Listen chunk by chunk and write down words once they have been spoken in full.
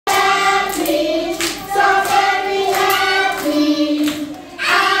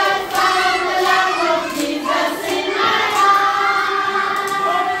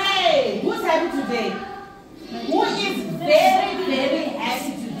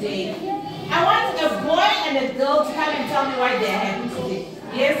today? I want a boy and a girl to come and tell me why they're happy today.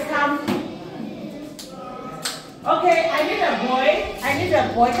 Yes, come. Okay, I need a boy. I need a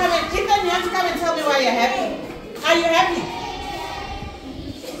boy. Come and Ethan, you have to come and tell me why you're happy. Are you happy?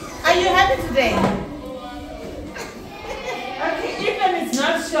 Are you happy today? Okay, Ethan is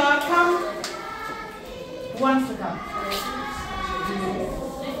not sure. Come. Who wants to come?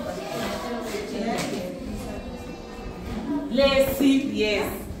 Let's see,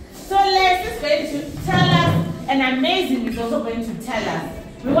 yes. So Les is going to tell us, and Amazing is also going to tell us.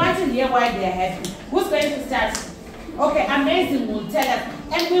 We want to hear why they're happy. Who's going to start? Okay, Amazing will tell us.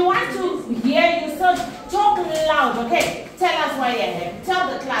 And we want to hear you, so talk loud, okay? Tell us why you're happy.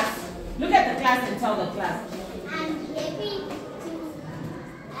 Tell the class. Look at the class and tell the class. I'm happy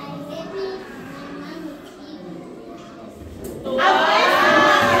my mom is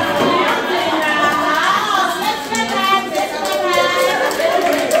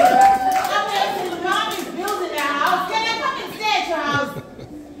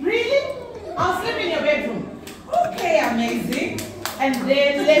Amazing. And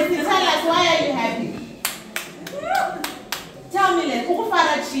then let's tell us, why are you happy? Tell me, let's go for a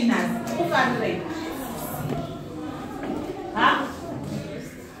chinas. Go for a break. Huh?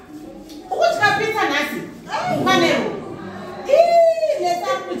 Who's got pizza nasi? Panero. Let's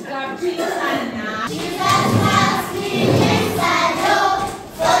have put pizza now. Jesus must be inside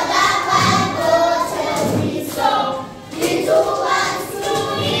for that one go to me so. Little ones to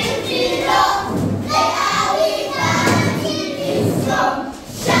live below. They are weak and strong.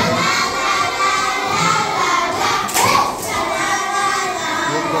 Sha-la-la-la-la-la-la.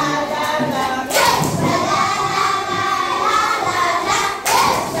 Sha-la-la-la-la-la-la.